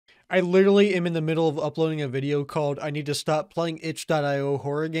I literally am in the middle of uploading a video called I need to stop playing itch.io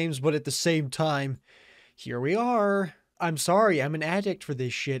horror games, but at the same time, here we are. I'm sorry, I'm an addict for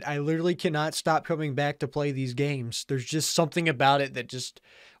this shit. I literally cannot stop coming back to play these games. There's just something about it that just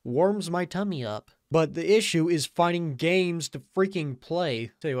warms my tummy up. But the issue is finding games to freaking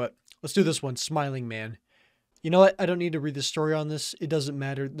play. Tell you what, let's do this one, Smiling Man. You know what? I don't need to read the story on this. It doesn't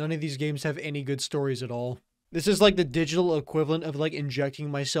matter. None of these games have any good stories at all. This is like the digital equivalent of like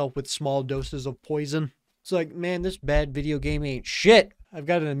injecting myself with small doses of poison. It's like, man, this bad video game ain't shit. I've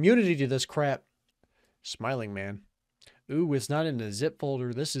got an immunity to this crap. Smiling Man. Ooh, it's not in a zip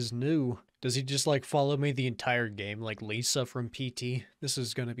folder. This is new. Does he just like follow me the entire game like Lisa from PT? This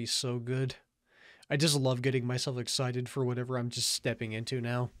is gonna be so good. I just love getting myself excited for whatever I'm just stepping into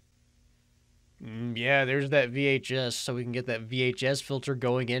now. Yeah, there's that VHS, so we can get that VHS filter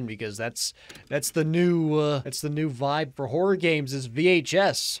going in because that's the new vibe for horror games is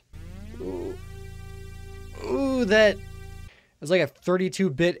VHS. Ooh, that it's like a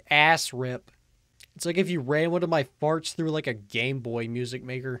 32-bit ass rip. It's like if you ran one of my farts through like a Game Boy music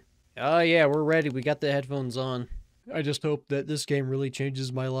maker. Oh yeah, we're ready. We got the headphones on. I just hope that this game really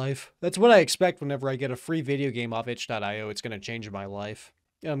changes my life. That's what I expect whenever I get a free video game off itch.io. It's gonna change my life.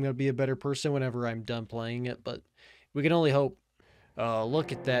 I'm going to be a better person whenever I'm done playing it, but we can only hope.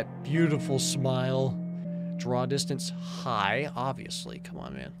 Look at that beautiful smile. Draw distance high, obviously. Come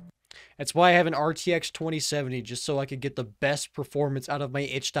on, man. That's why I have an RTX 2070, just so I could get the best performance out of my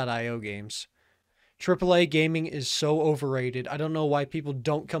itch.io games. AAA gaming is so overrated. I don't know why people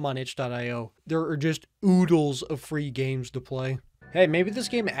don't come on itch.io. There are just oodles of free games to play. Hey, maybe this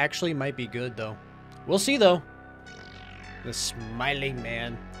game actually might be good, though. We'll see, though. The Smiling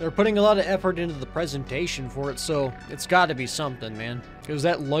Man. They're putting a lot of effort into the presentation for it, so it's got to be something, man. Because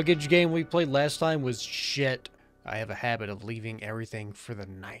that luggage game we played last time was shit. I have a habit of leaving everything for the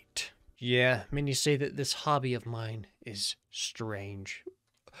night. Yeah, many say that this hobby of mine is strange.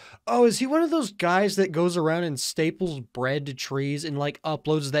 Oh, is he one of those guys that goes around and staples bread to trees and, like,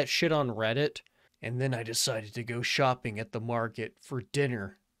 uploads that shit on Reddit? And then I decided to go shopping at the market for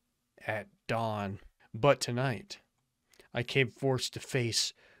dinner at dawn. But tonight, I came face to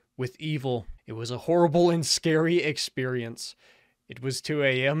face with evil. It was a horrible and scary experience. It was 2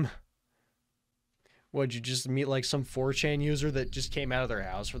 a.m. What'd you just meet like some 4chan user that just came out of their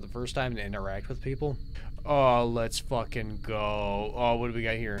house for the first time to interact with people? Oh, let's fucking go. Oh, what do we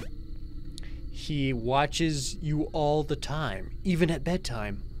got here? He watches you all the time, even at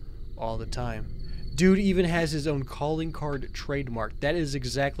bedtime. All the time. Dude even has his own calling card trademark. That is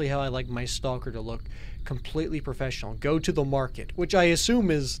exactly how I like my stalker to look. Completely professional. Go to the market, which I assume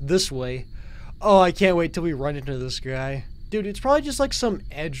is this way. Oh, I can't wait till we run into this guy. Dude, it's probably just like some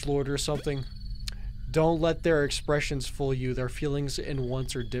edgelord or something. Don't let their expressions fool you. Their feelings and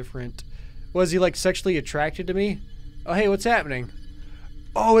wants are different. Was he like sexually attracted to me? Oh, hey, what's happening?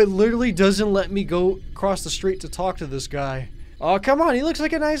 Oh, it literally doesn't let me go across the street to talk to this guy. Oh, come on. He looks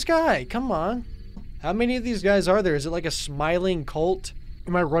like a nice guy. Come on. How many of these guys are there? Is it like a smiling cult?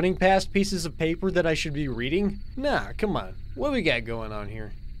 Am I running past pieces of paper that I should be reading? Nah, come on. What do we got going on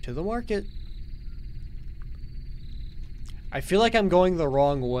here? To the market. I feel like I'm going the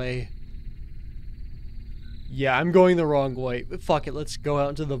wrong way. Yeah, I'm going the wrong way. But fuck it, let's go out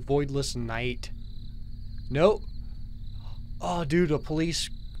into the voidless night. Nope. Oh, dude, a police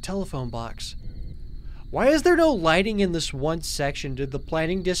telephone box. Why is there no lighting in this one section? Did the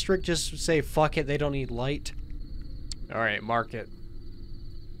planning district just say, fuck it, they don't need light? Alright, market.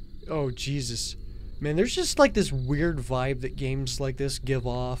 Oh, Jesus. Man, there's just like this weird vibe that games like this give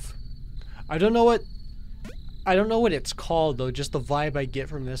off. I don't know what it's called, though. Just the vibe I get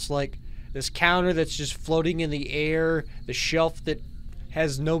from this. Like, this counter that's just floating in the air. The shelf that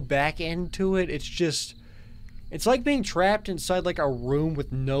has no back end to it. It's just... It's like being trapped inside, like, a room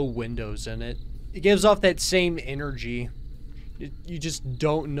with no windows in it. It gives off that same energy. You just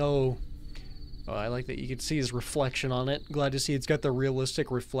don't know... Oh, I like that you can see his reflection on it. Glad to see it's got the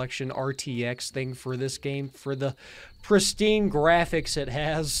realistic reflection RTX thing for this game. For the pristine graphics it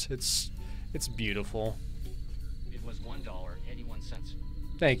has. It's beautiful. It was $1.81.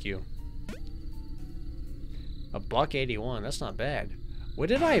 Thank you. $1.81. That's not bad. What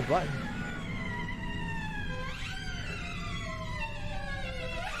did I buy?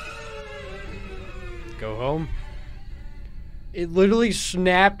 Go home. It literally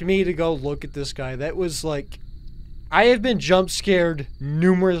snapped me to go look at this guy. That was like... I have been jump scared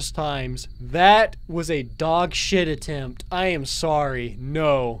numerous times. That was a dog shit attempt. I am sorry.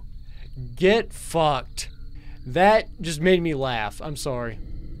 No. Get fucked. That just made me laugh. I'm sorry.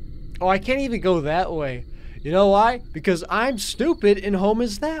 Oh, I can't even go that way. You know why? Because I'm stupid and home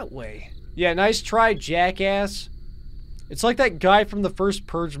is that way. Yeah, nice try, jackass. It's like that guy from the first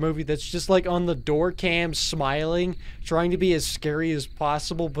Purge movie that's just like on the door cam smiling, trying to be as scary as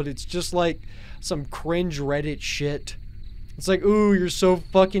possible, but it's just like some cringe Reddit shit. It's like, ooh, you're so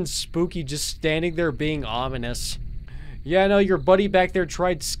fucking spooky just standing there being ominous. Yeah, no, your buddy back there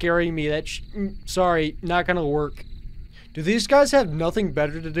tried scaring me. Sorry, not gonna work. Do these guys have nothing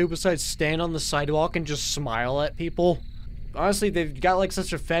better to do besides stand on the sidewalk and just smile at people? Honestly, they've got like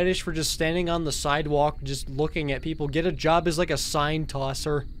such a fetish for just standing on the sidewalk, just looking at people. Get a job as like a sign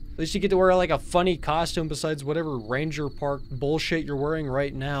tosser. At least you get to wear like a funny costume besides whatever Ranger Park bullshit you're wearing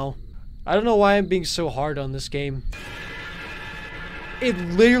right now. I don't know why I'm being so hard on this game. It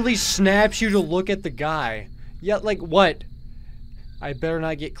literally snaps you to look at the guy. Yeah, like what? I better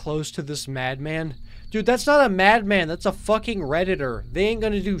not get close to this madman. Dude, that's not a madman. That's a fucking Redditor. They ain't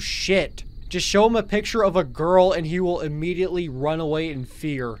gonna do shit. Just show him a picture of a girl and he will immediately run away in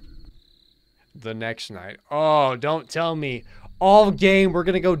fear. The next night. Oh, don't tell me. All game, we're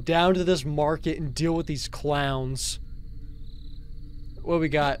gonna go down to this market and deal with these clowns. What we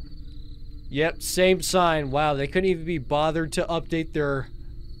got? Yep, same sign. Wow, they couldn't even be bothered to update their...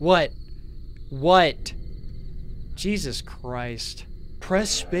 What? What? Jesus Christ.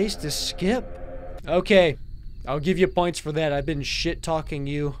 Press space to skip? Okay. I'll give you points for that. I've been shit-talking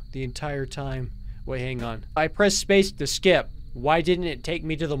you the entire time. Wait, hang on. I pressed space to skip. Why didn't it take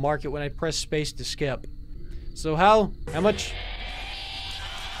me to the market when I pressed space to skip? So how much?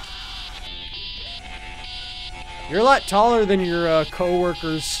 You're a lot taller than your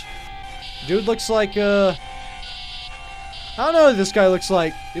co-workers. Dude looks like, I don't know what this guy looks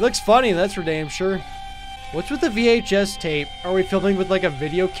like. He looks funny, that's for damn sure. What's with the VHS tape? Are we filming with like a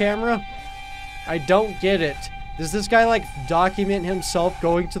video camera? I don't get it. Does this guy like document himself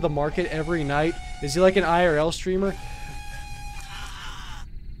going to the market every night? Is he like an IRL streamer?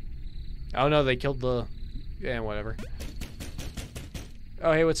 Oh no, they killed the... Yeah, whatever.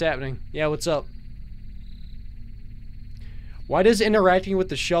 Oh, hey, what's happening? Yeah, what's up? Why does interacting with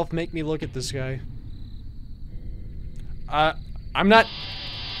the shelf make me look at this guy? I'm not...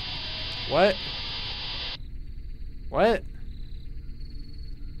 What? What?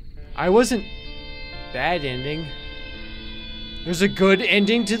 I wasn't... Bad ending. There's a good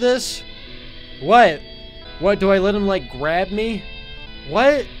ending to this? What? What, do I let him, like, grab me?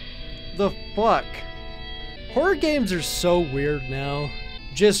 What the fuck? Horror games are so weird now.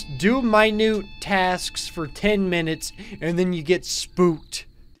 Just do minute tasks for 10 minutes and then you get spooked.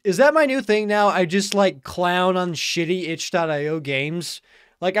 Is that my new thing now? I just, like, clown on shitty itch.io games?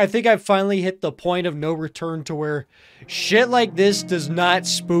 Like, I think I've finally hit the point of no return to where shit like this does not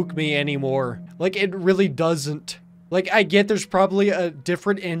spook me anymore. Like, it really doesn't. Like, I get there's probably a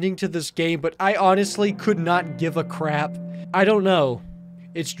different ending to this game, but I honestly could not give a crap. I don't know.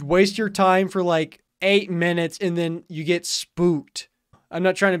 It's waste your time for like 8 minutes and then you get spooked. I'm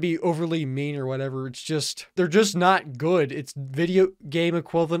not trying to be overly mean or whatever. It's just, they're just not good. It's video game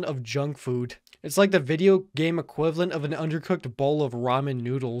equivalent of junk food. It's like the video game equivalent of an undercooked bowl of ramen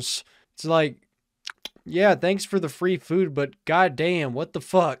noodles. It's like, yeah, thanks for the free food, but goddamn, what the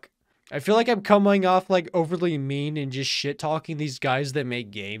fuck? I feel like I'm coming off like overly mean and just shit-talking these guys that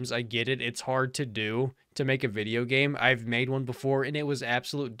make games. I get it. It's hard to do to make a video game. I've made one before and it was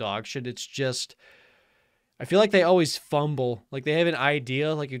absolute dog shit. It's just, I feel like they always fumble. Like they have an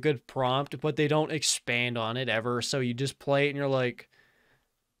idea, like a good prompt, but they don't expand on it ever. So you just play it and you're like,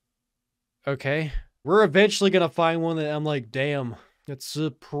 okay. We're eventually going to find one that I'm like, damn, it's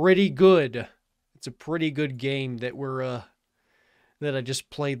pretty good. It's a pretty good game that that I just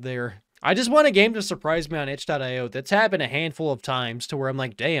played there. I just want a game to surprise me on itch.io. That's happened a handful of times to where I'm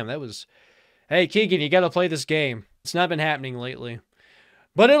like, damn, that was, hey, Keegan, you got to play this game. It's not been happening lately.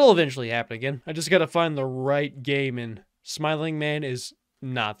 But it'll eventually happen again. I just got to find the right game, and Smiling Man is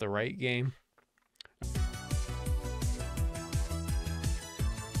not the right game.